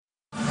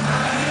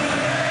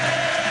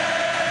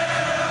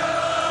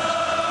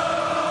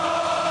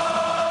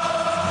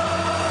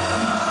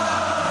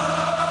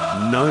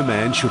No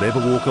Man Should Ever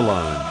Walk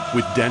Alone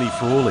with Danny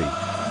Frawley.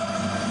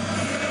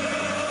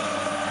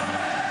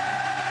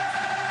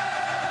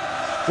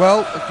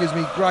 Well, it gives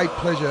me great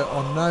pleasure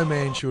on No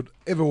Man Should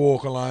Ever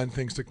Walk Alone,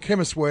 thanks to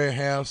Chemist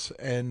Warehouse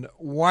and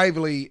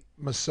Waverley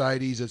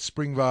Mercedes at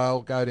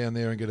Springvale. Go down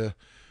there and get a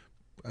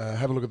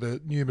have a look at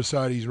the new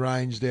Mercedes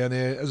range down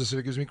there. As I said,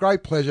 it gives me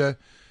great pleasure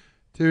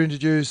to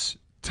introduce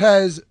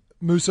Taz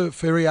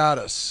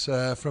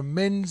Musafiriadis from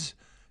Men's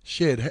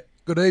Shed.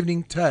 Good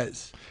evening,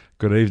 Taz.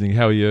 Good evening.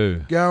 How are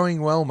you?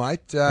 Going well, mate.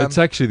 It's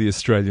actually the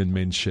Australian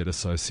Men's Shed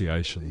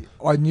Association.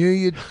 I knew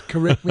you'd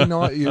correct me.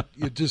 You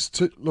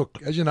just look.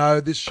 As you know,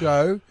 this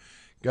show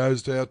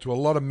goes out to a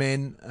lot of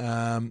men,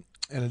 and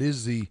it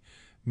is the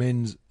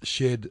Men's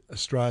Shed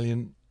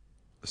Australian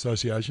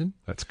Association.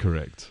 That's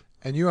correct.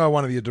 And you are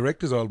one of the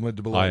directors, I'm led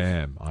to believe. I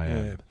am.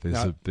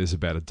 Yeah. There's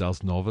about a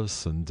dozen of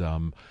us, and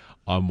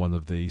I'm one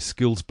of the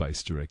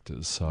skills-based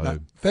directors. So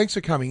thanks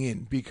for coming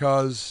in,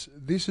 because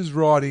this is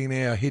right in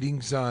our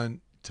hitting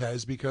zone,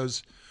 Taz,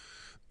 because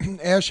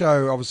our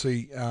show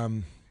obviously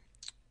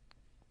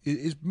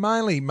is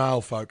mainly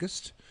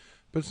male-focused,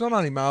 but it's not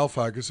only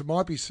male-focused. It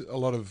might be a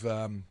lot of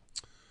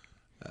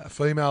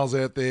females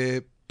out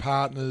there,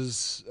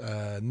 partners,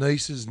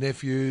 nieces,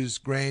 nephews,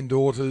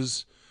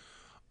 granddaughters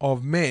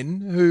of men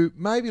who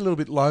may be a little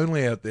bit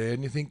lonely out there,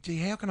 and you think, gee,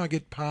 how can I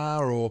get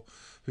par, or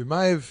who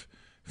may have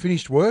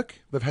finished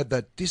work, they've had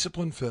that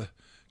discipline for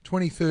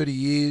 20, 30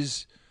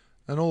 years,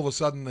 and all of a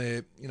sudden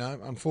they're,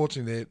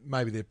 unfortunately,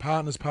 maybe their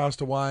partner's passed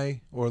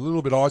away or a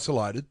little bit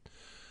isolated.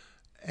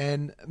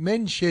 And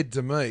Men's Shed,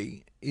 to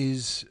me,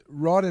 is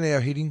right in our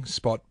hitting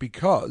spot,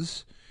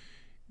 because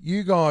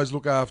you guys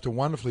look after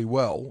wonderfully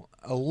well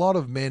a lot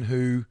of men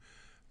who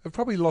have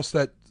probably lost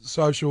that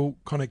social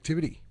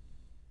connectivity.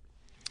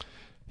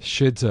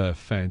 Shed's a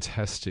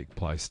fantastic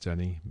place,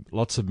 Danny.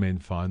 Lots of men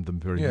find them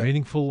very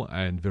meaningful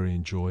and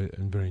enjoy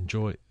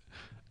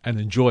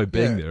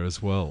being there as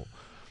well.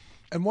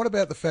 And what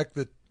about the fact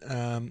that,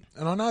 and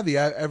I know the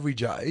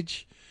average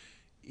age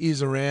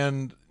is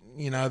around,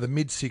 the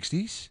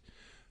mid-60s,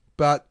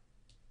 but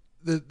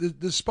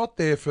the spot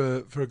there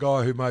for a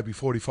guy who may be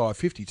 45,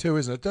 50 too,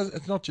 isn't it?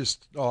 It's not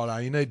just,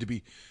 you need to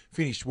be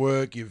finished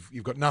work,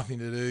 you've got nothing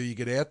to do, you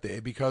get out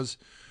there, because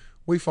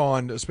we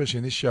find, especially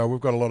in this show,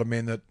 we've got a lot of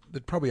men that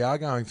probably are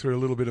going through a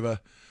little bit of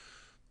a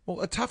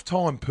tough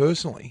time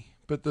personally,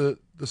 but the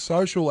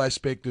social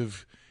aspect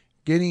of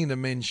getting into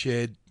Men's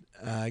Shed,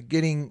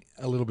 getting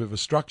a little bit of a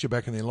structure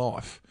back in their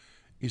life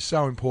is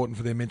so important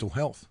for their mental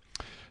health.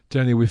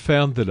 Danny, we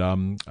found that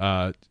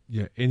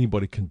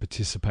anybody can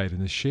participate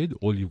in a shed.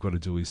 All you've got to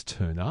do is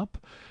turn up.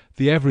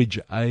 The average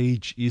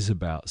age is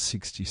about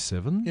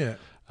 67. Yeah.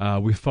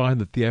 We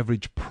find that the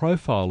average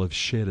profile of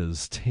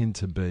shedders tend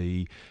to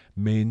be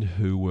men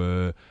who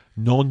were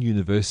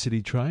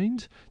non-university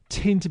trained,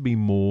 tend to be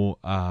more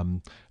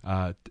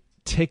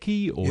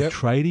techie or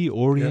tradie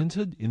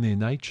oriented in their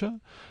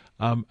nature.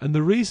 And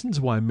the reasons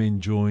why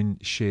men join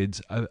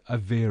sheds are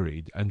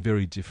varied and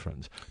very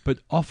different. But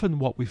often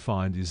what we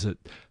find is that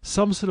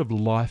some sort of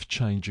life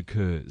change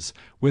occurs,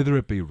 whether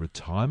it be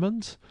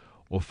retirement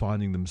or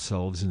finding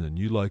themselves in a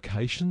new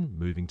location,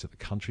 moving to the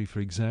country, for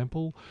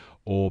example,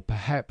 or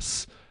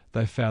perhaps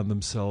they found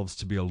themselves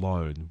to be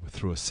alone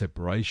through a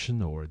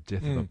separation or a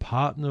death of a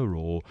partner,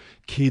 or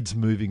kids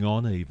moving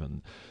on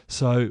even.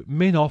 So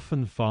men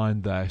often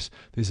find that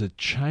there's a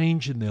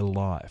change in their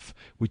life,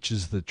 which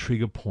is the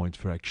trigger point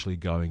for actually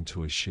going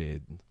to a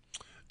shed.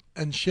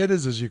 And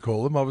shedders, as you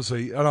call them,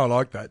 obviously, and I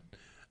like that.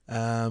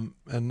 And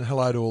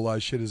hello to all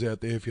those shedders out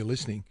there if you're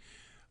listening.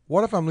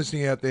 What if I'm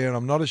listening out there and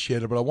I'm not a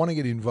shedder, but I want to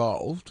get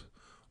involved?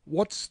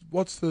 What's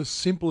the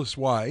simplest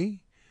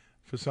way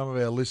for some of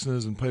our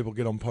listeners and people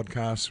get on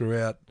podcasts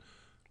throughout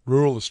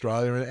rural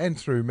Australia and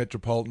through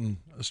metropolitan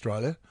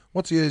Australia?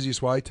 What's the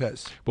easiest way,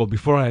 Taz? Well,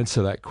 before I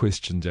answer that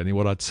question, Danny,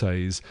 what I'd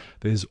say is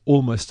there's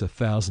almost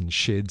 1,000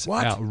 sheds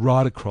out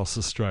right across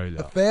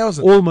Australia.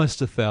 1,000?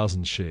 Almost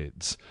 1,000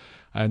 sheds.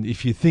 And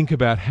if you think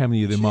about how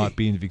many there might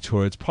be in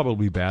Victoria, it's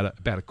probably about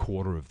a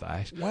quarter of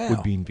that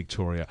would be in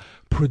Victoria.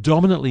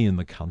 Predominantly in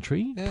the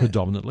country,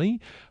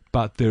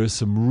 but there are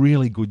some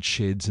really good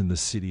sheds in the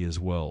city as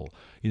well.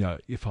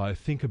 If I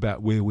think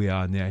about where we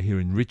are now here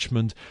in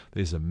Richmond,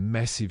 there's a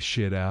massive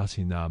shed out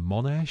in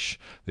Monash,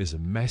 there's a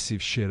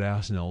massive shed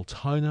out in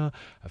Altona,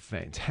 a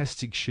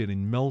fantastic shed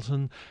in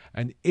Melton,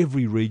 and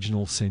every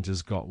regional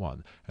centre's got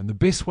one. And the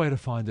best way to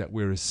find out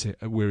where a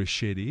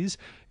shed is,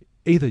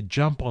 either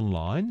jump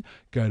online,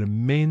 go to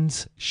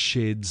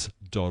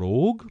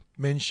mensshed.org,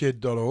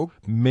 mensshed.org,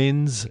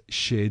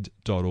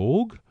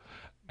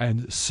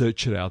 and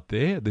search it out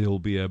there. There'll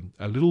be a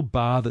little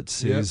bar that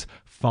says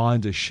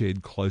find a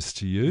shed close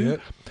to you.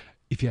 Yep.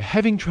 If you're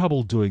having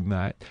trouble doing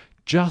that,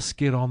 just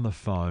get on the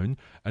phone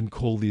and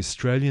call the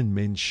Australian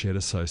Men's Shed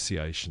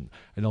Association.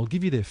 And I'll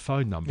give you their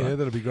phone number. Yeah,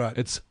 that'll be great.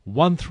 It's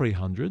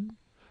 1300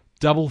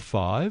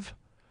 55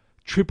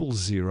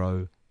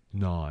 009.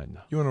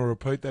 You want to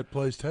repeat that,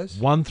 please, Taz?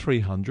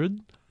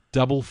 1300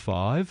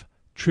 55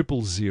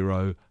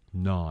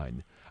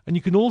 009. And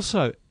you can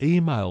also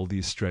email the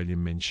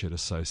Australian Men's Shed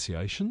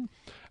Association,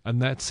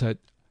 and that's at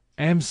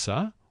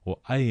AMSA or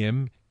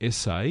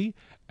AMSA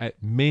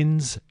at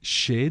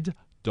mensshed.net.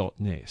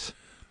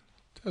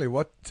 Tell you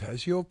what,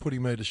 Taz, you're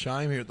putting me to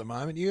shame here at the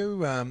moment.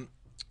 You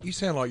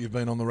sound like you've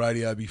been on the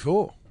radio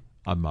before.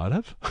 I might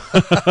have.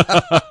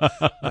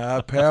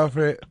 Power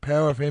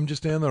FM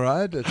just down the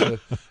road.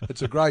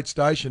 It's a great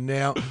station.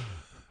 Now,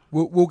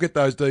 we'll get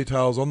those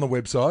details on the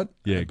website.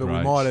 Yeah, but great.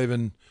 we might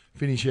even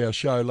finish our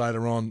show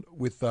later on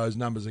with those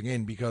numbers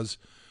again, because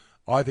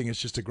I think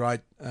it's just a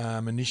great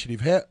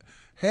initiative.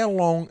 How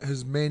long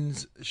has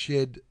Men's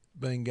Shed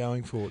been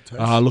going for,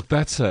 Taz? Look,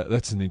 that's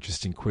an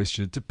interesting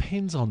question. It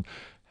depends on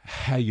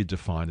how you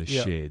define a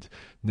shed.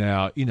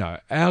 Now,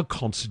 our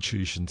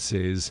constitution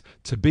says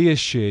to be a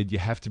shed, you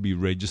have to be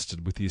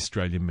registered with the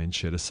Australian Men's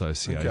Shed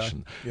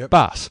Association. Okay. Yep.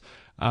 But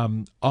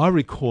I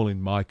recall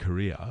in my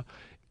career,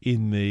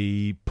 in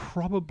the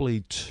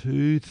probably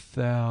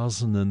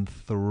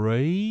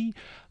 2003,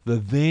 the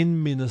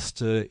then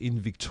minister in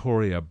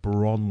Victoria,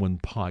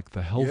 Bronwyn Pike,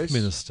 the health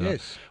minister,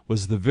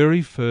 was the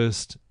very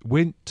first,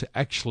 went to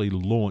actually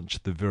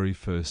launch the very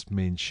first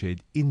men's shed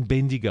in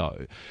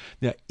Bendigo.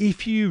 Now,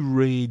 if you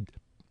read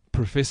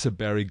Professor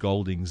Barry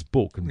Golding's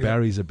book, and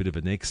Barry's a bit of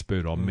an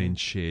expert on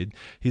men's shed,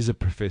 he's a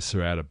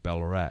professor out of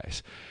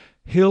Ballarat,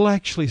 he'll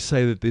actually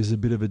say that there's a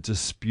bit of a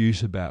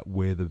dispute about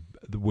where the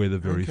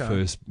very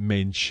first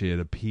men's shed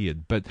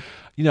appeared. But,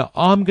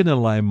 I'm going to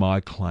lay my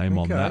claim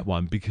on that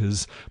one,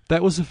 because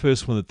that was the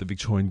first one that the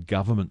Victorian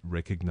government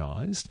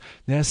recognised.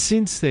 Now,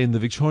 since then, the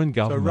Victorian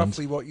government...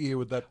 So roughly what year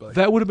would that be?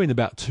 That would have been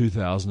about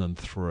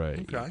 2003.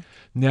 Okay.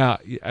 Now,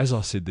 as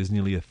I said, there's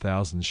nearly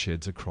 1,000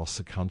 sheds across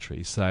the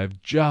country, so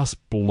they've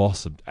just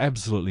blossomed,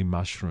 absolutely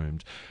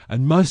mushroomed.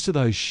 And most of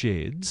those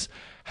sheds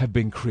have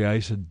been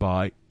created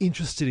by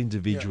interested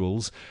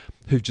individuals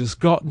who've just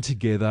gotten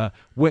together,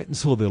 went and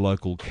saw their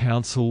local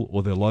council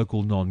or their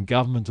local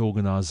non-government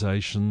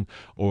organisation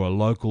or a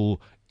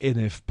local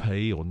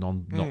NFP or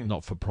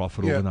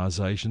not-for-profit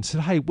organisation,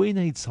 said, hey, we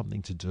need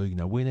something to do.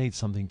 We need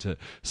something to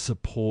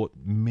support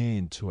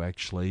men to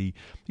actually,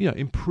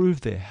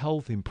 improve their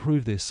health,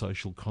 improve their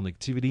social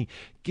connectivity,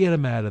 get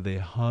them out of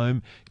their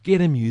home, get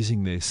them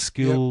using their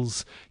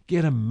skills,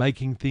 get them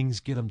making things,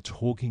 get them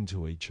talking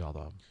to each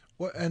other.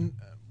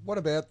 What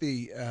about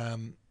the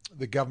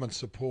government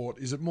support?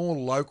 Is it more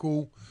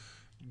local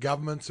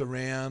governments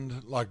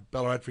around, like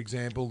Ballarat, for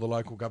example, the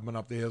local government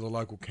up there, the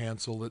local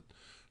council, that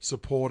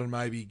support and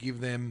maybe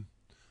give them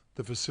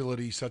the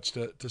facility such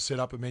to set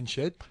up a men's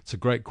shed? It's a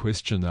great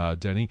question,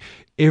 Danny.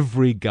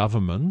 Every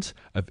government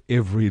of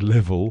every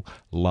level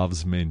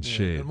loves men's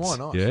sheds. And why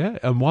not? Yeah,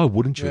 and why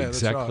wouldn't you? Yeah,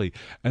 exactly.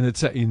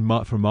 That's right.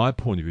 And from my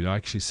point of view, I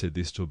actually said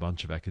this to a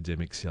bunch of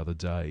academics the other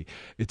day,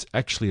 it's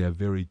actually a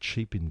very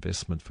cheap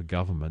investment for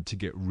government to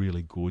get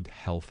really good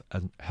health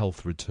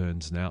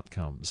returns and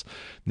outcomes.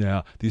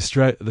 Now, the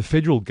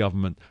federal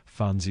government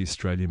funds the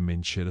Australian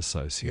Men's Shed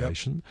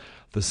Association. Yep.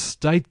 The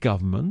state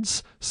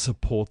governments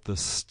support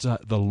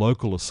the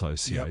local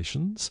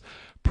associations,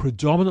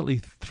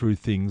 predominantly through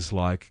things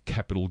like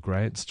capital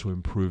grants to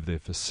improve their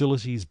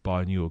facilities,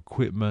 buy new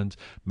equipment,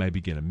 maybe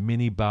get a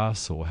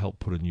minibus or help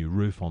put a new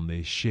roof on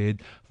their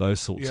shed, those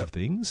sorts of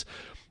things.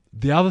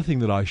 The other thing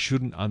that I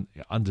shouldn't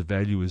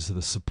undervalue is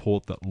the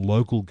support that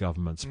local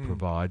governments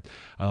provide.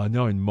 I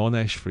know in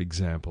Monash, for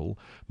example,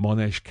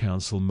 Monash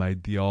Council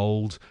made the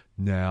old,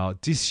 now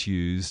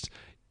disused,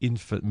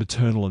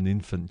 maternal and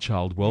infant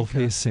child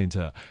welfare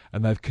centre,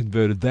 and they've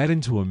converted that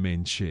into a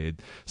men's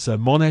shed. So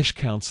Monash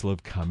Council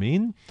have come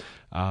in,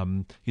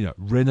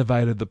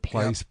 renovated the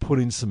place, put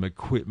in some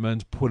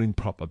equipment, put in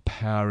proper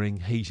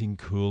powering, heating,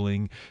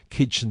 cooling,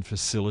 kitchen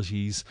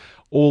facilities,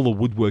 all the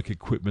woodwork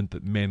equipment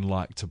that men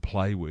like to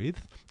play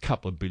with, a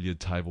couple of billiard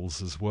tables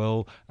as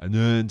well, an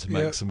urn to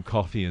make some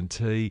coffee and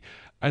tea,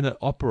 and it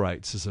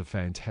operates as a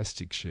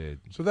fantastic shed.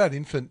 So that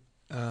infant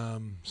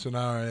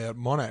scenario out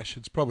Monash,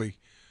 it's probably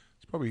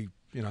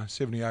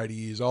 70, 80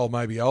 years old,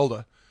 maybe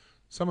older.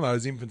 Some of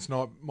those infants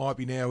might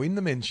be now in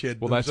the men's shed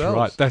themselves. That's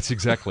right. That's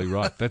exactly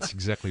right. That's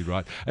exactly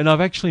right. And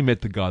I've actually met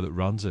the guy that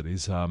runs it.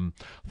 I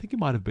think he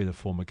might have been a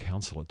former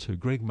councillor too.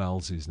 Greg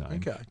Mell's his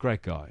name. Okay.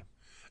 Great guy.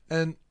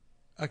 And,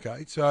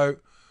 so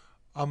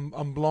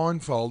I'm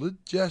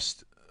blindfolded.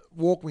 Just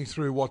walk me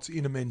through what's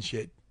in a men's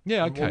shed.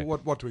 Yeah, okay.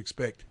 What to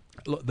expect.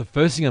 Look, the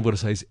first thing I've got to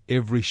say is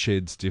every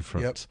shed's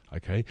different. Yep.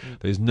 Okay,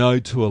 there's no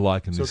two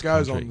alike in this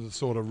country. So it goes on the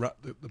sort of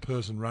the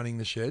person running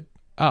the shed.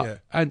 And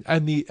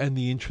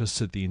the interests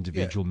that the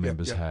individual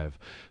members have.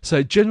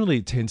 So generally,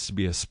 it tends to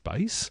be a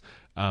space.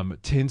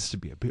 It tends to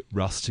be a bit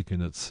rustic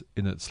in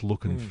its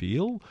look and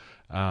feel.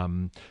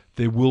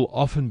 There will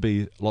often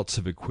be lots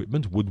of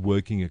equipment,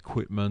 woodworking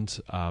equipment,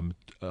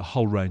 a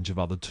whole range of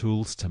other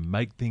tools to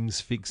make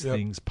things, fix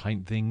things,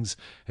 paint things,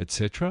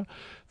 etc.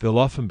 There'll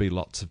often be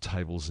lots of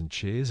tables and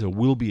chairs. There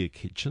will be a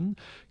kitchen,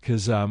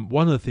 because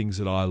one of the things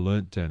that I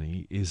learnt,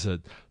 Danny, is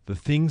that the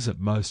things that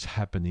most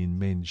happen in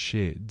men's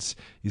sheds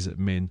is that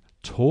men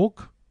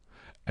talk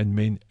and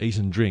men eat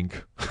and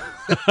drink.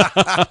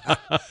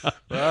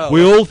 Well,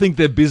 We all think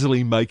they're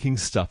busily making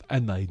stuff,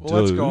 and they do.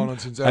 Well, that's gone on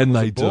since Adam and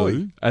was they a boy.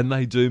 do, and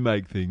they do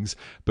make things.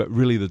 But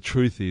really, the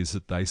truth is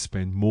that they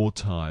spend more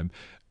time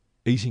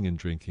eating and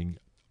drinking,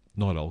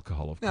 not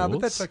alcohol, of No, course.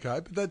 but that's okay.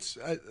 But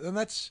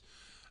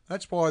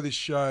that's why this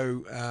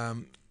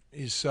show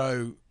is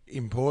so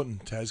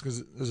important, Taz.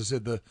 Because as I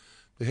said, the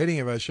heading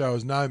of our show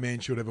is "No Man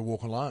Should Ever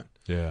Walk Alone,"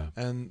 Yeah.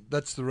 and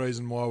that's the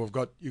reason why we've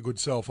got your good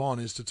self on,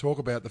 is to talk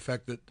about the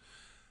fact that,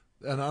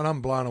 and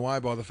I'm blown away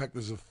by the fact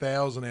there's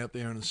 1,000 out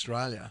there in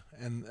Australia,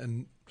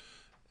 and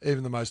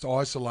even the most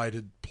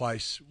isolated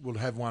place will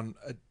have one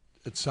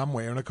at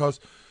somewhere. And of course,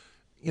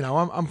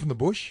 I'm from the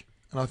bush,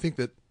 and I think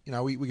that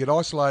we get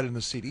isolated in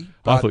the city.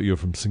 I thought you were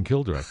from St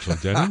Kilda, actually,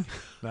 Danny.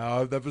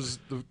 No, that was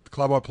the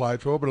club I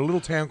played for, but a little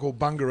town called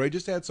Bungaree,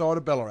 just outside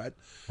of Ballarat.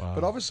 Wow.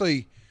 But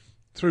obviously,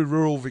 through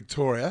rural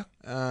Victoria,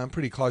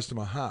 pretty close to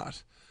my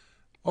heart,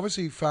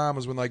 obviously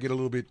farmers, when they get a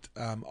little bit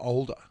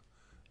older,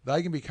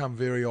 they can become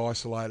very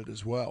isolated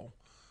as well.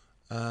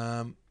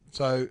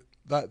 So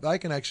they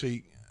can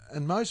actually,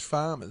 and most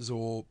farmers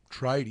or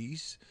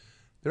tradies,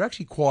 they're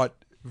actually quite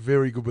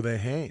very good with their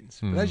hands.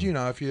 But as you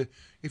know, if you're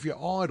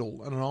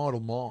idle and an idle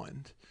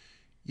mind,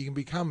 you can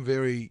become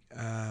very,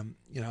 I'm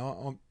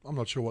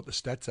not sure what the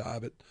stats are,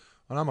 but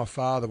I know my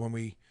father, when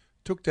we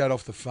took Dad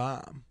off the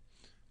farm,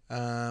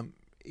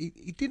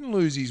 he didn't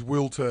lose his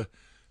will to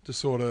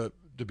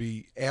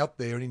be out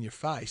there and in your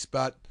face,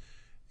 but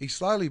he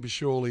slowly but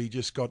surely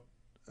just got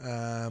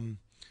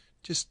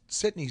just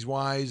set in his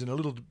ways, and a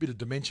little bit of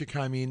dementia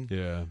came in,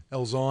 Yeah.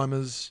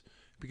 Alzheimer's,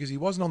 because he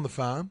wasn't on the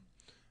farm.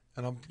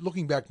 And I'm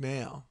looking back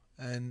now,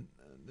 and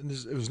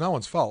it was no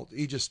one's fault. And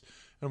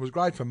it was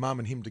great for Mum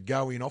and him to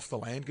go in off the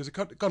land, because it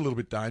got a little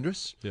bit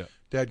dangerous. Yeah.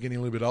 Dad getting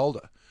a little bit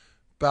older.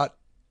 But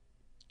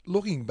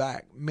looking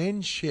back,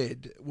 Men's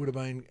Shed would have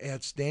been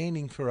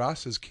outstanding for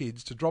us as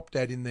kids to drop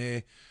Dad in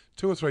there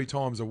 2 or 3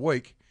 times a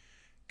week,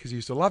 because he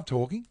used to love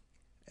talking,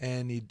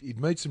 and he'd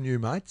meet some new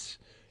mates.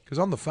 Because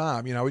on the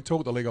farm, we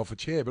talked the leg off a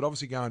chair, but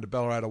obviously going to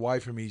Ballarat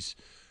away from his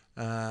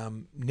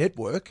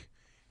network,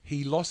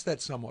 he lost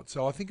that somewhat.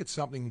 So I think it's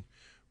something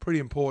pretty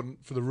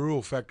important for the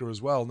rural factor as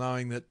well,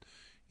 knowing that,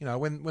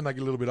 when they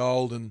get a little bit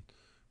old and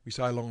we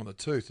say long on the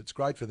tooth, it's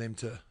great for them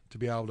to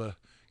be able to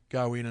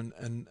go in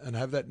and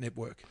have that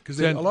network. Because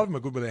a lot of them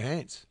are good with their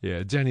hands.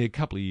 Yeah, Danny, a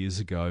couple of years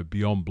ago,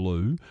 Beyond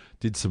Blue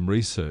did some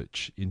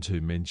research into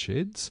men's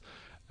sheds,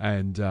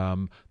 and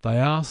they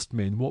asked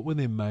men what were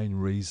their main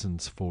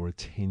reasons for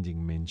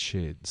attending men's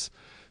sheds.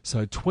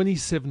 So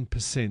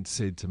 27%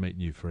 said to meet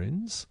new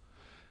friends,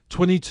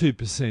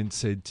 22%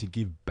 said to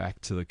give back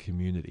to the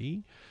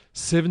community,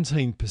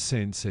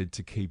 17% said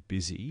to keep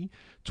busy,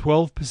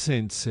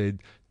 12% said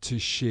to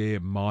share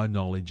my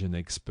knowledge and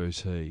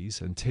expertise,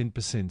 and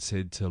 10%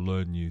 said to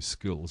learn new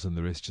skills, and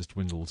the rest just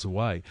dwindles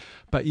away.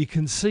 But you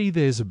can see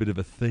there's a bit of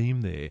a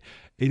theme there.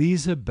 It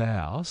is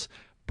about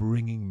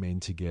bringing men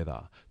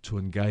together to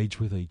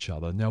engage with each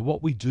other. Now,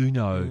 what we do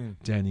know,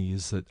 Danny,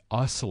 is that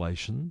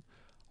isolation,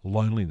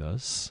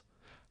 loneliness,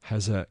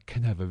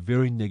 can have a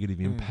very negative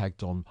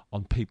impact on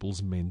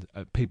people's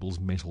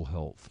mental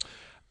health.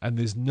 And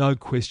there's no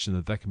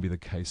question that can be the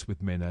case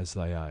with men as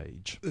they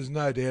age. There's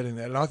no doubt in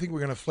that. And I think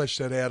we're going to flesh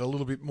that out a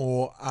little bit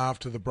more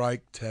after the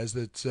break, Taz.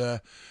 That's, as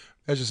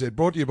I said,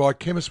 brought to you by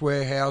Chemist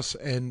Warehouse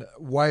and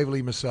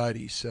Waverley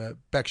Mercedes.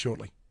 Back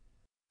shortly.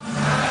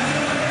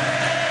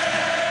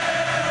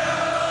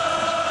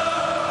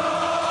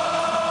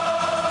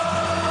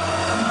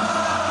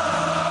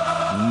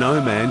 No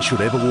Man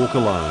Should Ever Walk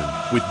Alone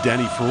with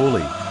Danny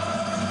Frawley.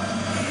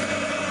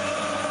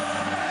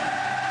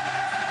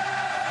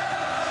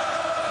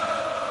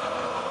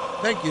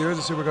 Thank you. As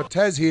I said, we've got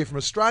Taz here from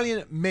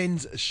Australian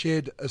Men's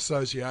Shed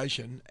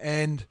Association,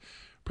 and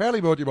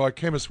proudly brought to you by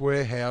Chemist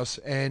Warehouse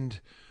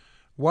and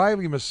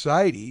Waverley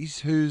Mercedes,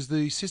 who's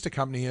the sister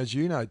company, as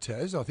you know,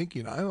 Taz, I think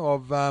you know,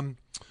 of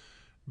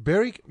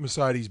Berwick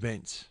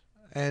Mercedes-Benz.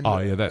 And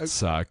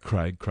that's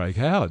Craig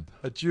Howard.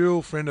 A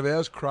dual friend of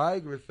ours,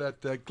 Craig, with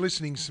that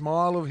glistening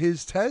smile of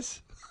his,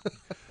 Taz.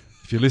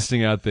 If you're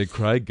listening out there,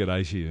 Craig,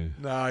 g'day to you.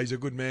 No, he's a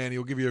good man.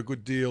 He'll give you a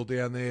good deal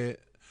down there.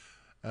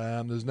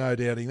 There's no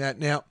doubting that.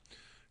 Now,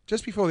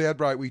 just before the ad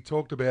break, we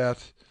talked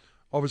about,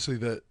 obviously,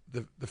 the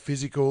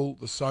physical,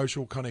 the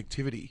social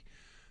connectivity.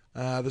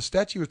 The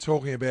stats you were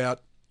talking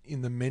about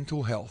in the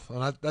mental health,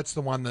 and that's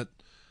the one that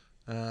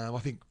I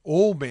think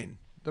all men,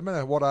 no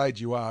matter what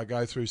age you are,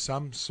 go through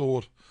some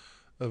sort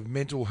of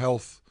mental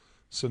health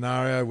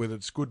scenario, whether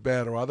it's good,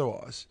 bad, or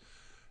otherwise.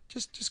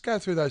 Just go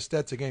through those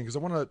stats again, because I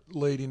want to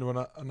lead into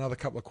another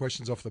couple of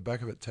questions off the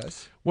back of it,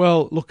 Tess.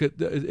 Well, look,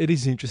 it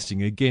is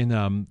interesting.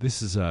 Again,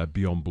 this is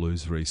Beyond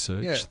Blue's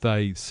research. Yeah.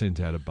 They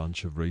sent out a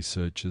bunch of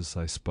researchers.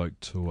 They spoke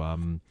to a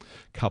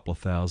couple of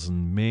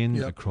thousand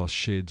men across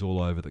sheds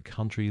all over the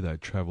country. They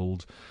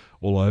travelled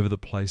all over the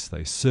place.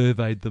 They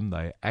surveyed them.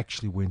 They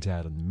actually went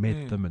out and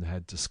met them and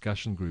had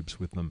discussion groups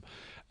with them.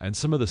 And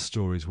some of the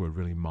stories were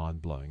really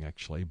mind-blowing,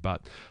 actually.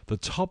 But the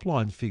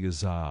top-line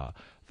figures are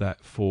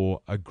that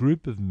for a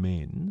group of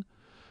men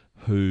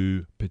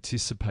who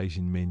participate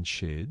in men's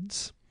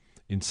sheds,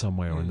 in some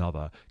way or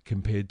another,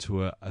 compared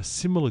to a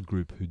similar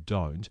group who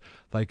don't,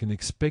 they can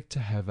expect to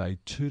have a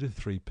 2 to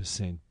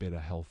 3% better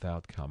health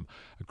outcome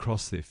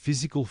across their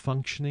physical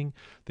functioning,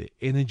 their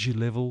energy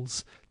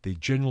levels, their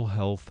general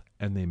health,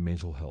 and their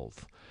mental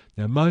health.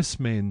 Now, most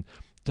men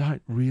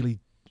don't really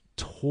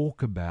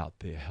talk about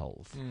their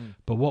health,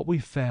 but what we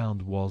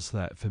found was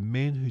that for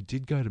men who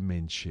did go to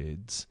men's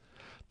sheds,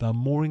 they're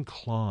more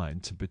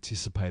inclined to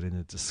participate in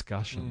a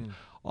discussion.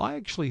 I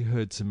actually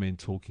heard some men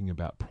talking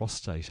about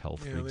prostate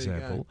health, for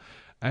example,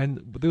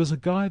 and there was a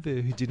guy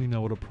there who didn't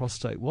know what a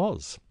prostate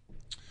was.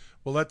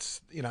 Well,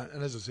 that's, and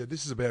as I said,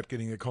 this is about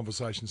getting a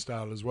conversation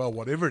started as well,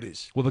 whatever it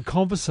is. Well, the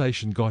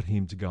conversation got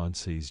him to go and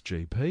see his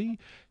GP.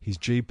 His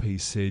GP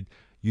said,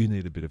 you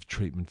need a bit of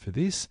treatment for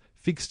this,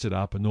 fixed it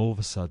up, and all of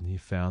a sudden he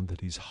found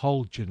that his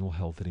whole general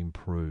health had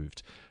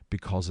improved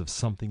because of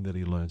something that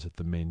he learnt at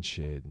the men's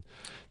shed.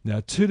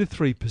 Now, 2 to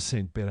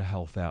 3% better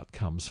health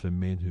outcomes for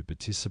men who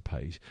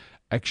participate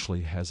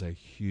actually has a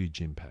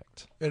huge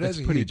impact. It has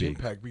a huge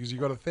impact because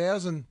you've got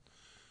 1,000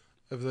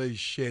 of these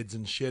sheds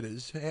and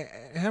shedders.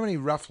 How many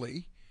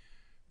roughly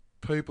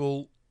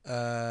people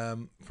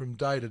from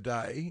day to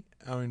day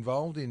are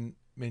involved in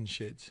men's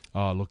sheds?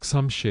 Oh, look,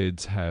 some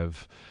sheds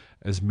have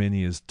as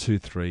many as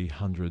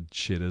 200-300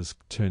 shedders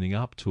turning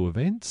up to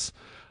events.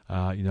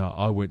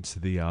 I went to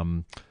the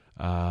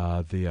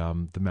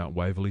Mount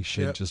Waverley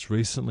shed just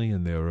recently,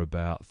 and there were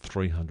about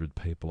 300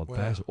 people at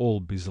that, all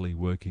busily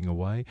working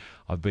away.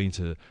 I've been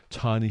to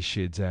tiny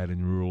sheds out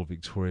in rural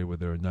Victoria where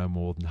there are no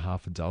more than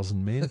half a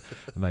dozen men,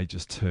 and they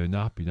just turn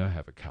up,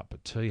 have a cup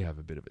of tea, have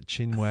a bit of a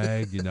chin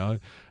wag,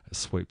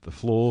 sweep the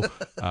floor,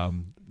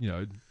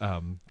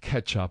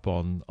 catch up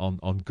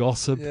on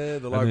gossip. Yeah,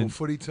 the local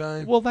footy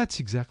team. Well, that's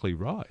exactly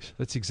right.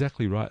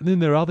 And then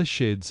there are other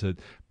sheds that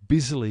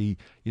busily,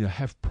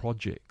 have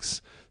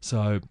projects.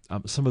 So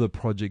some of the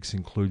projects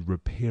include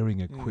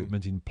repairing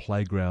equipment in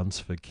playgrounds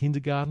for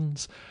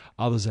kindergartens.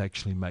 Others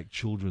actually make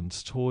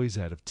children's toys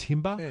out of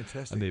timber.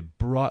 Fantastic. And they're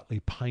brightly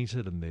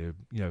painted and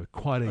they're,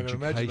 quite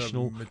educational. I can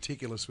imagine they're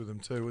meticulous with them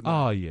too, wouldn't they?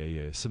 Oh,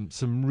 yeah.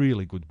 Some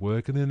really good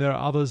work. And then there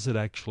are others that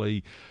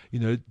actually,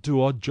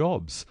 do odd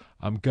jobs.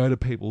 Go to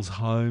people's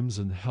homes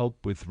and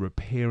help with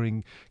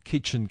repairing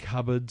kitchen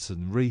cupboards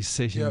and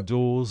resetting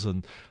doors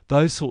and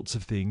those sorts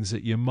of things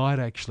that you might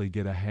actually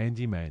get a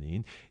handyman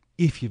in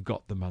if you've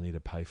got the money to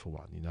pay for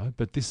one,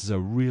 But this is a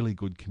really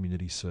good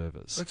community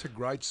service. That's a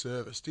great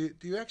service. Do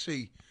you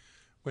actually,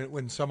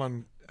 when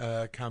someone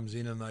comes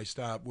in and they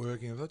start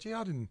working, I thought,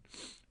 I didn't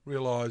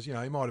realise, he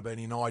might have been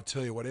in IT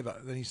or whatever.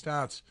 Then he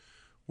starts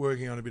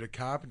working on a bit of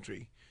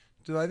carpentry.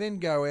 Do they then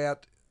go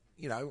out,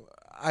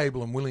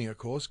 able and willing, of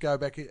course, go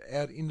back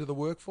out into the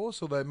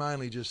workforce, or they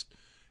mainly just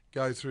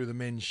go through the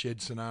men's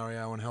shed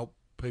scenario and help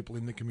people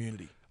in the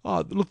community?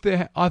 Oh, look,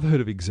 I've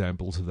heard of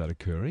examples of that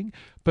occurring,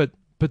 but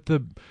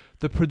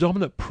the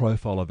predominant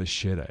profile of a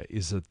shedder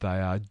is that they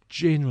are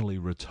generally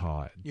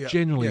retired,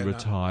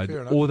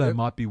 or they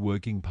might be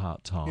working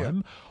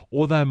part-time,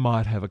 or they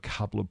might have a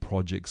couple of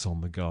projects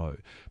on the go.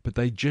 But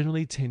they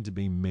generally tend to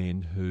be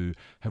men who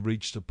have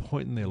reached a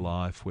point in their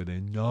life where they're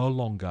no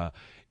longer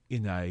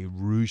in a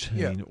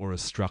routine or a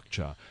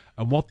structure.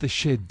 And what the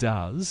shed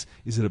does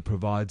is that it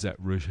provides that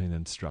routine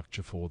and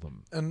structure for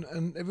them.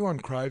 And everyone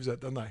craves that,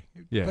 don't they?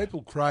 Yeah.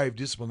 People crave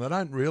discipline. They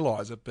don't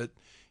realise it, but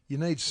you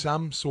need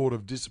some sort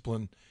of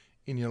discipline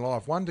in your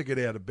life. One, to get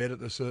out of bed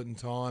at a certain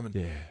time.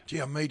 And,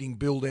 I'm meeting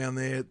Bill down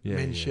there at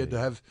men's shed to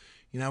have,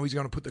 he's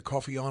going to put the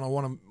coffee on. I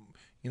want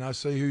to,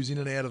 see who's in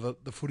and out of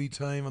the footy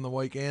team on the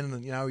weekend.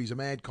 And, he's a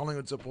mad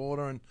Collingwood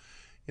supporter. And,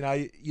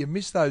 you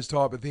miss those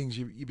type of things.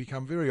 You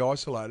become very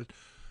isolated.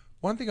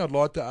 One thing I'd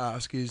like to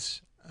ask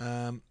is,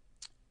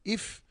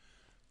 if,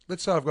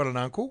 let's say I've got an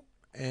uncle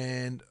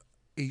and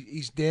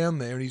he's down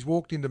there and he's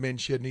walked into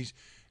men's shed and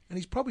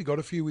he's probably got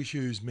a few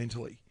issues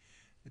mentally.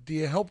 Do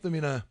you help them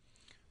in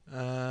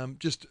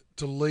just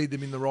to lead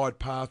them in the right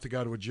path to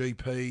go to a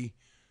GP,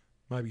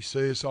 maybe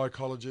see a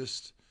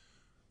psychologist,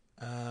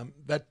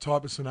 that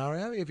type of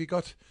scenario? If you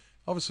got,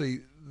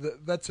 obviously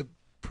that's a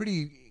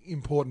pretty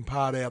important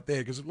part out there,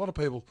 because a lot of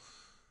people,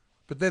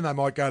 but then they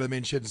might go to the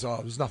men's shed and say,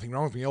 there's nothing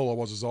wrong with me, all I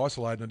was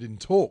isolated and I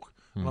didn't talk.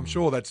 And I'm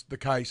sure that's the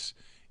case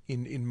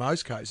in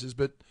most cases,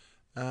 but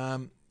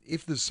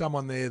if there's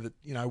someone there that,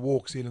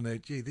 walks in and they're,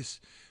 this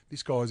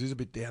guy's is a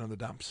bit down in the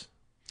dumps.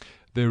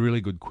 They're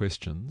really good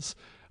questions.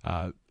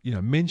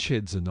 Men's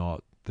sheds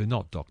they're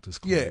not doctors'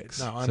 clinics.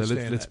 Yeah, no, I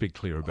understand so let's be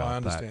clear about I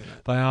understand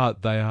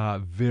that. They are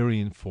very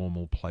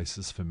informal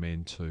places for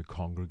men to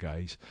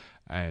congregate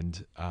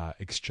and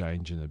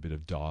exchange in a bit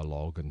of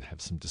dialogue and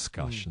have some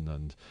discussion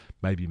and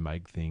maybe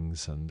make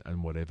things and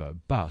whatever.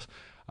 But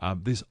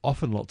there's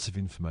often lots of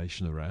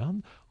information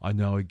around. I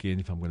know,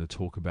 again, if I'm going to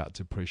talk about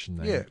depression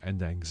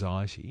and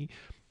anxiety,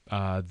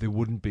 there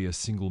wouldn't be a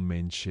single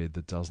men's shed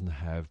that doesn't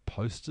have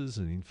posters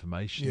and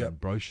information and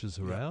brochures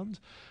around.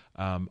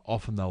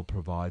 Often they'll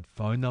provide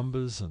phone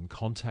numbers and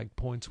contact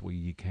points where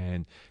you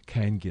can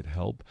get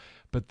help.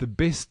 But the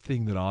best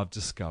thing that I've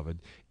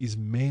discovered is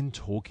men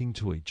talking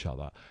to each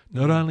other.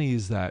 Not only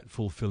is that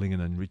fulfilling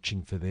and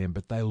enriching for them,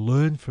 but they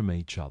learn from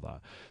each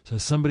other. So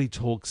somebody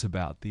talks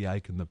about the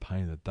ache and the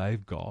pain that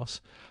they've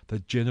got,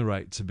 that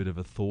generates a bit of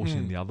a thought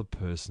in the other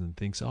person and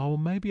thinks, oh, well,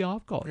 maybe I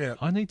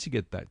need to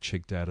get that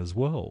checked out as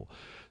well.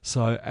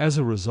 So as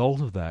a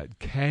result of that,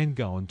 can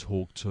go and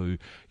talk to,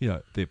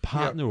 their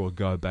partner or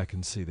go back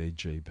and see their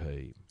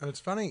GP. And it's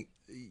funny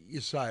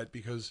you say it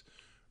because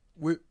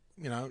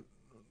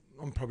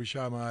I'm probably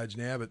showing my age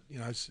now, but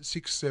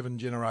 6, 7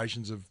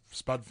 generations of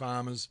spud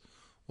farmers,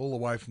 all the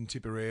way from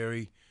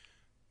Tipperary.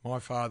 My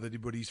father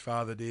did what his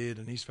father did,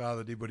 and his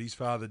father did what his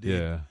father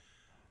did. Yeah.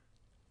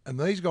 And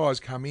these guys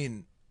come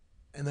in,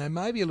 and they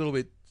may be a little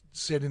bit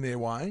set in their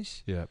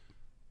ways. Yeah.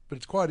 But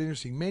it's quite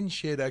interesting. Men's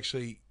Shed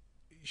actually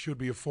should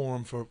be a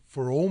forum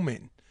for all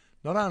men,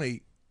 not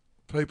only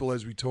people,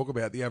 as we talk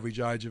about, the average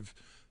age of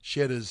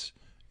shedders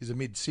is a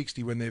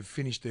mid-60 when they've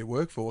finished their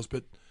workforce,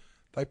 but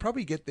they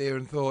probably get there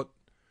and thought,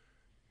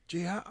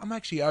 gee, I'm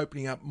actually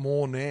opening up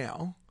more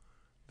now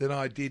than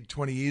I did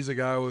 20 years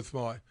ago if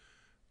my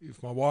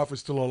wife was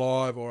still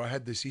alive, or I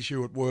had this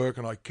issue at work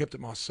and I kept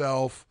it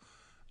myself,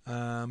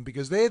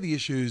 because they're the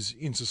issues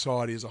in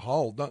society as a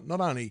whole,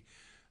 not only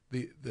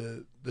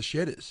the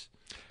shedders,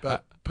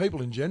 but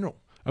people in general.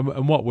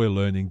 And what we're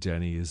learning,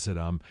 Danny, is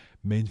that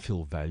men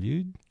feel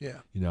valued.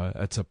 Yeah.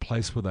 It's a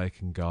place where they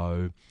can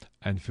go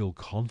and feel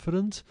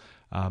confident.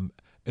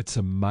 It's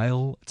a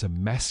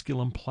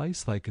masculine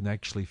place. They can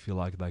actually feel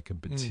like they can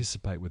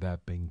participate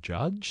without being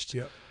judged.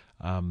 Yep.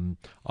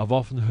 I've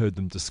often heard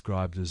them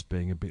described as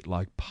being a bit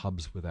like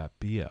pubs without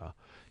beer.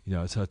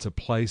 So it's a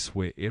place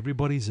where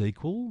everybody's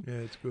equal. Yeah,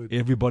 it's good.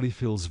 Everybody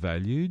feels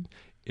valued.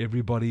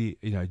 Everybody,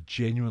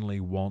 genuinely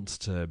wants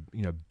to,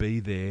 be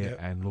there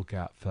and look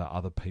out for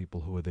other people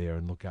who are there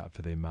and look out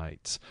for their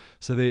mates.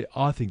 So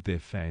I think they're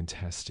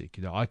fantastic.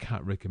 I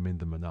can't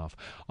recommend them enough.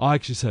 I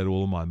actually say to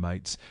all of my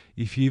mates,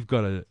 if you've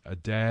got a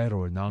dad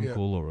or an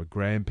uncle or a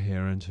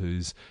grandparent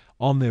who's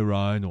on their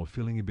own or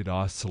feeling a bit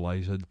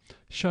isolated,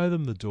 show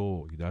them the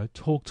door,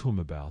 talk to them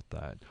about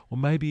that, or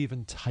maybe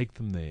even take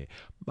them there.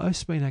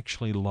 Most men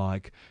actually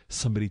like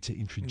somebody to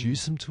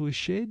introduce them to a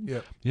shed.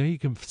 Yep. You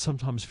can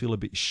sometimes feel a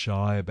bit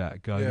shy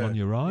about going on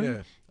your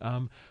own.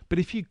 Yeah. But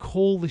if you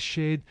call the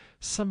shed,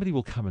 somebody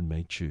will come and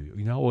meet you,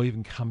 or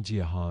even come to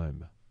your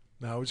home.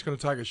 No, we're just going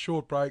to take a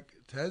short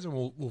break, Taz, and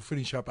we'll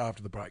finish up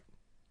after the break.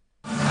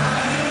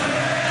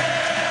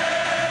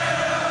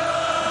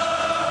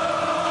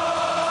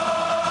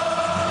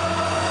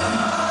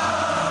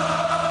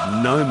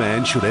 No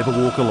Man Should Ever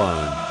Walk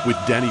Alone with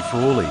Danny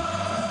Frawley.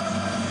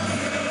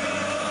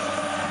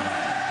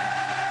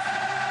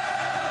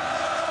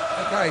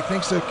 Okay,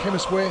 thanks to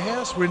Chemist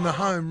Warehouse. We're in the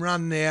home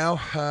run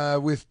now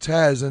with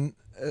Taz, and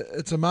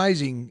it's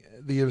amazing,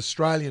 the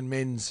Australian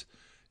Men's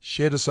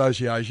Shed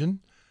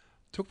Association.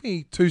 Took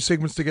me 2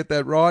 segments to get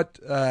that right.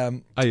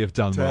 You've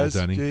done Taz, well,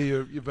 Danny. Gee,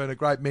 you've been a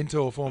great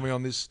mentor for me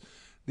on this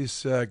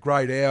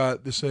great hour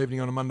this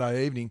evening on a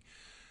Monday evening.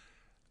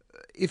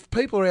 If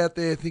people are out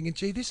there thinking,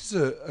 gee, this is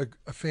a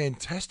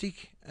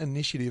fantastic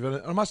initiative,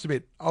 and I must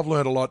admit, I've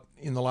learned a lot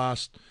in the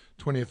last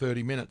 20 or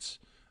 30 minutes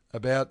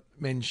about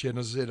Men's Shed. And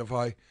as I said, if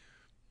I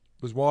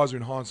was wiser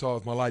in hindsight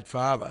with my late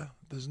father,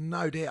 there's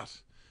no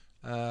doubt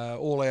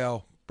all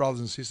our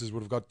brothers and sisters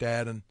would have got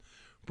Dad and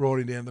brought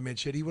him down to the Men's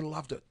Shed. He would have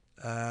loved it.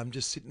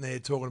 Just sitting there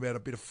talking about a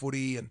bit of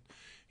footy, and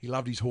he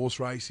loved his horse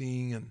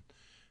racing, and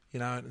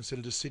instead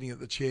of just sitting at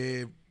the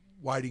chair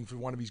waiting for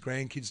one of his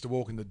grandkids to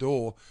walk in the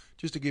door,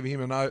 just to give him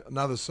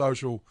another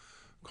social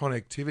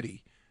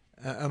connectivity.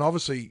 And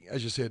obviously,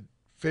 as you said,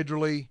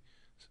 federally,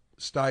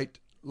 state,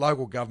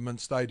 local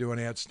governments, they do an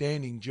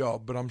outstanding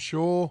job, but I'm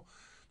sure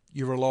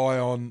you rely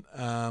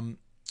on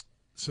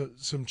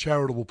some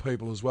charitable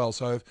people as well.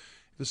 So if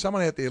there's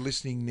someone out there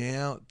listening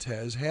now,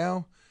 Taz,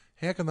 how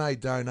can they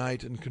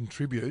donate and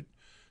contribute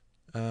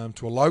to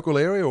a local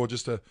area, or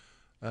just the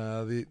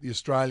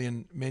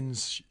Australian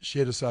Men's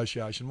Shed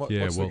Association?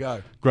 What's the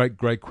go?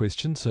 Great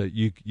question. So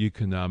you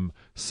can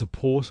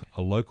support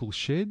a local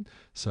shed.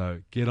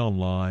 So get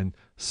online,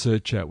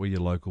 search out where your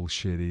local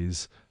shed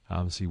is.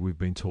 See, we've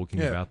been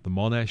talking about the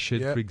Monash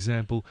shed, for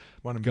example.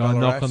 One in Go and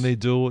knock Ballarat. on their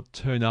door,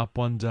 turn up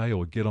one day,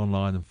 or get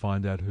online and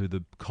find out who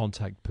the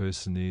contact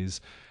person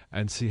is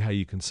and see how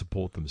you can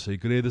support them. So you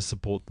could either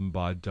support them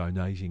by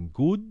donating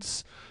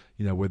goods,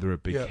 whether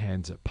it be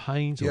cans of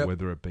paint, or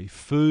whether it be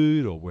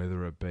food, or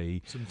whether it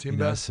be Some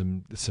timber.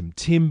 some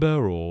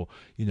timber, or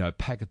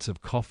packets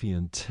of coffee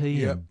and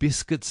tea and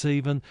biscuits,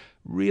 even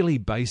really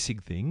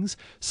basic things.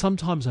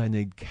 Sometimes they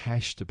need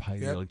cash to pay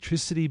the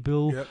electricity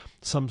bill.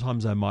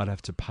 Sometimes they might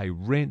have to pay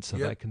rent, so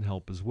that can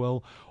help as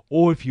well.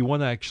 Or if you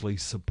want to actually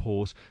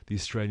support the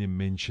Australian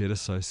Men's Shed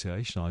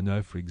Association, I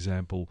know, for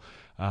example,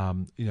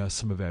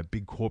 some of our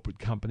big corporate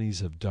companies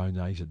have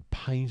donated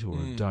paint, or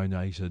have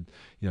donated,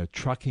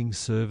 trucking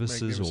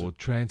services or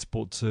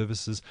transport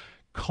services.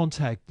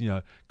 contact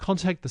the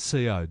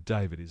CEO,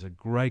 David. He's a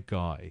great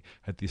guy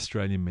at the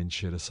Australian Men's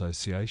Shed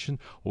Association,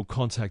 or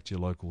contact your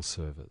local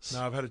service.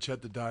 No, I've had a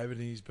chat to David,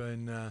 and he's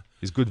been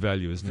He's good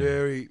value, isn't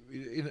he?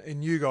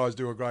 and you guys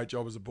do a great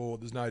job as a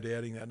board. There's no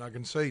doubting that, and I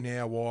can see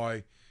now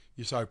why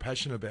you're so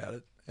passionate about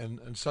it, and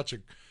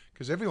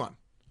because everyone,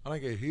 I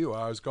don't care who you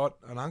are, has got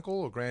an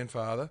uncle or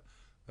grandfather,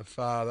 a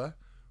father,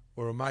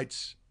 or a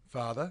mate's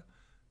father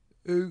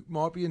who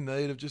might be in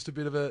need of just a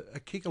bit of a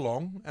kick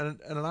along, and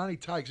it only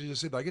takes, as you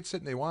said, they get set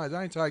in their ways. It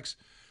only takes,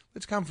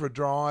 let's come for a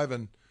drive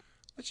and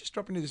let's just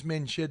drop into this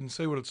men's shed and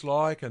see what it's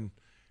like. And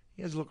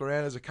he has a look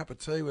around, has a cup of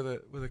tea with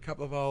a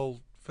couple of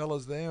old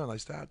fellas there, and they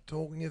start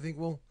talking. You think,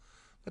 well,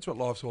 that's what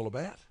life's all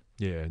about.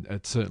 Yeah,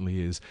 it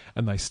certainly is.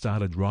 And they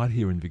started right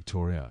here in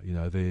Victoria. You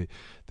know,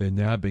 they're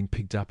now being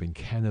picked up in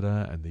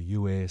Canada and the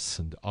US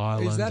and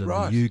Ireland and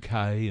right? the UK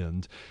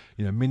and,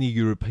 you know, many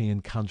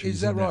European countries.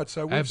 Is that right?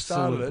 So we've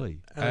started it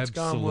and it's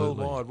gone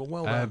worldwide.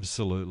 Well done.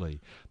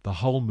 Absolutely. The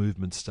whole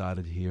movement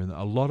started here, and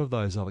a lot of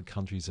those other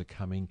countries are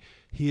coming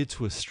here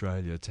to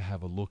Australia to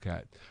have a look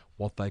at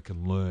what they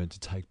can learn to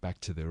take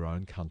back to their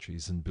own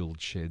countries and build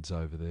sheds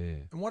over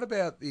there. And what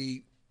about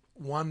the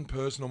one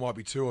person, or might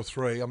be two or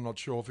three, I'm not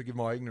sure, forgive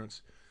my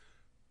ignorance.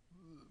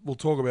 We'll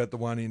talk about the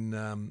one in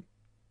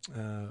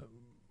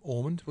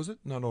Ormond, was it?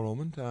 No, not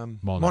Ormond.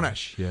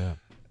 Monash. Yeah.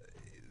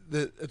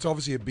 It's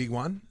obviously a big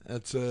one.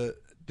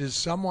 Does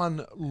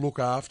someone look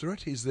after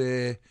it? Is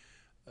there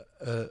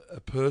a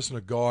person,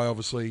 a guy,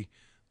 obviously,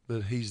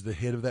 that he's the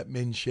head of that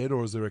men's shed,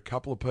 or is there a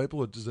couple of people,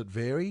 or does it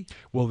vary?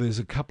 Well, there's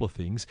a couple of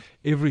things.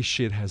 Every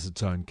shed has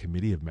its own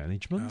committee of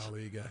management. Oh,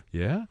 there you go.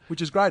 Yeah.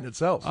 Which is great in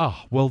itself.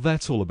 Oh, well,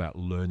 that's all about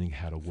learning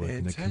how to work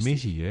in a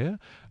committee, yeah?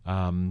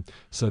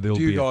 So there'll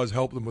Do you be guys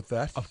help them with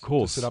that? Of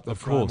course. To set up the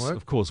framework?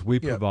 Of course. We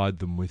provide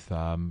them with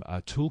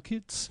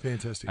toolkits.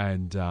 Fantastic.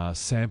 And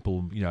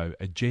sample,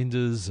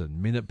 agendas and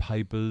minute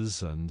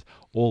papers and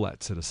all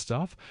that sort of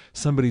stuff.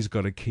 Somebody's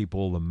got to keep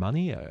all the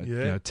money,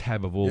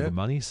 tab of all the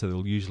money. So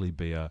there'll usually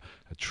be a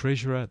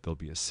treasurer, there'll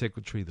be a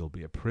secretary, there'll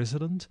be a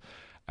president,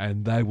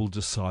 and they will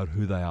decide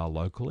who they are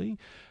locally.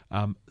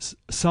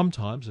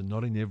 Sometimes, and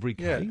not in every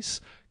case,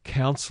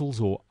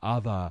 councils or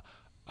other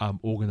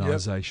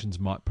organisations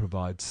might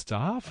provide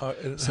staff.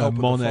 So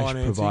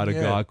Monash provide a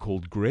guy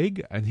called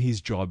Greg, and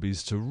his job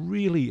is to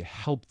really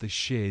help the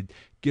shed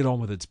get on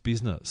with its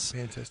business.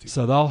 Fantastic.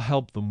 So they'll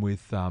help them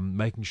with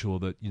making sure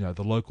that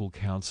the local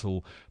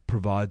council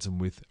provides them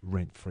with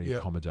rent-free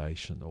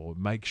accommodation, or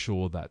make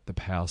sure that the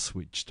power's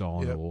switched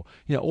on, or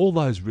all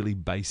those really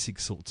basic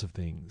sorts of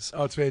things.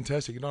 Oh, it's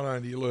fantastic. Not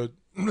only do you learn,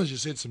 as you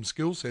said, some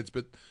skill sets,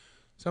 but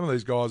some of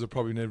these guys have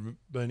probably never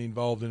been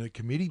involved in a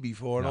committee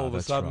before, and all of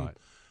a sudden,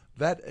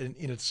 that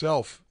in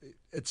itself,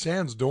 it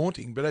sounds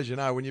daunting. But as you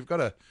know, when you've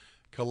got a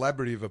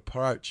collaborative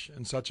approach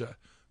and such a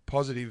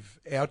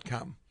positive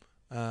outcome,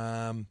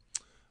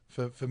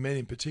 for men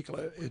in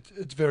particular,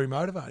 it's very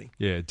motivating.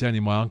 Yeah, Danny,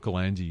 my Uncle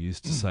Andy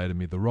used to say to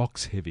me, the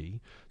rock's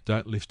heavy,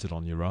 don't lift it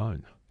on your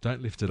own.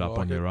 Don't lift it up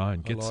on your own.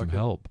 Get some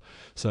help.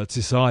 So it's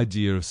this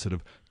idea of sort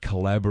of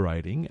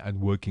collaborating and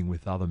working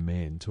with other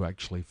men to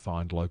actually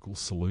find local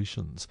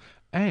solutions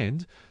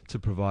and to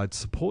provide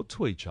support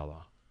to each other.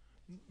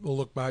 Well,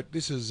 look, mate,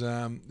 this has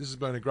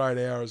been a great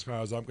hour as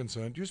far as I'm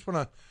concerned. Do you just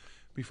want to,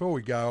 before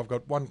we go, I've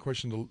got one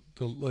question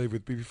to leave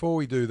with. But before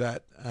we do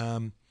that,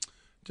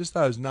 just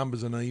those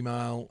numbers and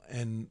email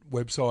and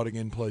website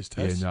again, please,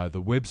 Tess. Yeah, no,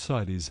 the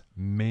website is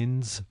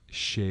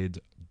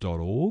mensshed.org.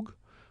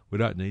 We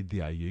don't need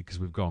the AU because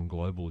we've gone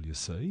global, you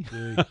see.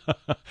 Yeah.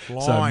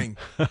 Flying.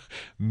 So,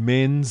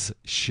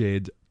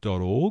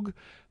 mensshed.org.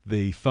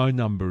 The phone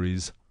number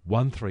is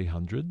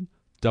 1300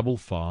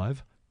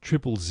 55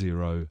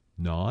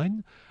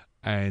 0009,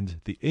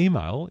 and the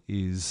email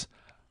is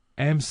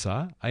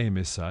amsa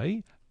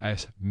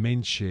at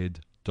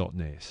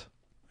mensshed.net.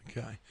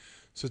 Okay.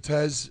 So,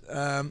 Taz,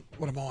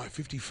 what am I,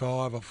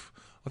 55?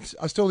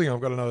 I still think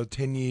I've got another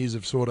 10 years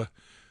of sort of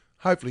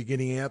hopefully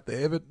getting out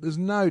there, but there's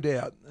no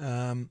doubt.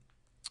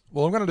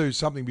 Well, I'm going to do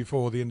something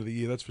before the end of the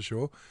year, that's for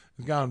sure.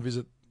 And go and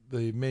visit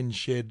the men's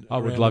shed. I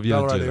would love you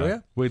to do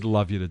that. We'd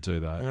love you to do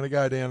that. I'm going to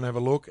go down and have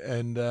a look,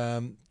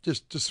 and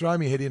just throw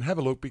my head in, have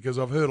a look, because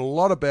I've heard a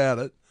lot about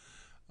it.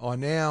 I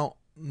now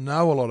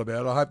know a lot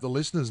about it. I hope the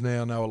listeners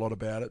now know a lot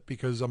about it,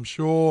 because I'm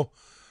sure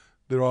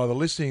they're either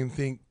listening and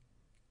think,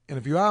 and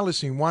if you are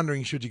listening,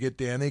 wondering should you get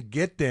down there,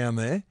 get down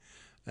there.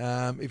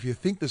 If you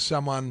think there's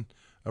someone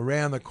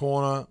around the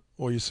corner,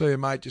 or you see a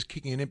mate just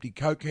kicking an empty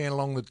Coke can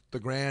along the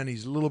ground,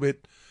 he's a little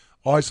bit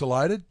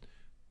isolated,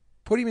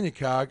 put him in your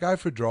car, go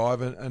for a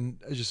drive, and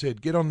as you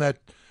said, get on that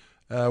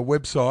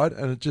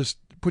website and just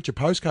put your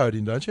postcode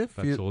in, don't you?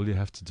 That's all you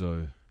have to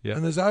do. Yeah.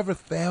 And there's over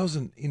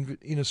 1,000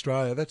 in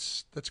Australia.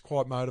 That's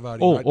quite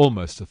motivating.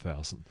 Almost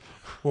 1,000.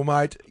 Well,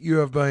 mate, you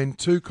have been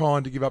too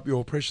kind to give up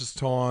your precious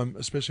time,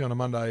 especially on a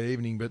Monday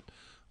evening. But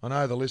I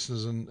know the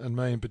listeners and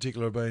me in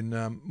particular have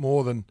been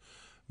more than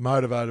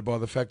motivated by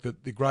the fact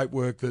that the great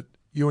work that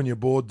you and your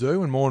board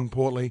do, and more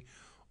importantly,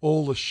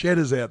 all the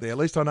shedders out there. At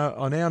least I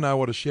now know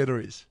what a shedder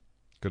is.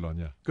 Good on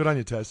you. Good on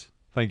you, Taz.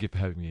 Thank you for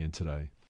having me in today.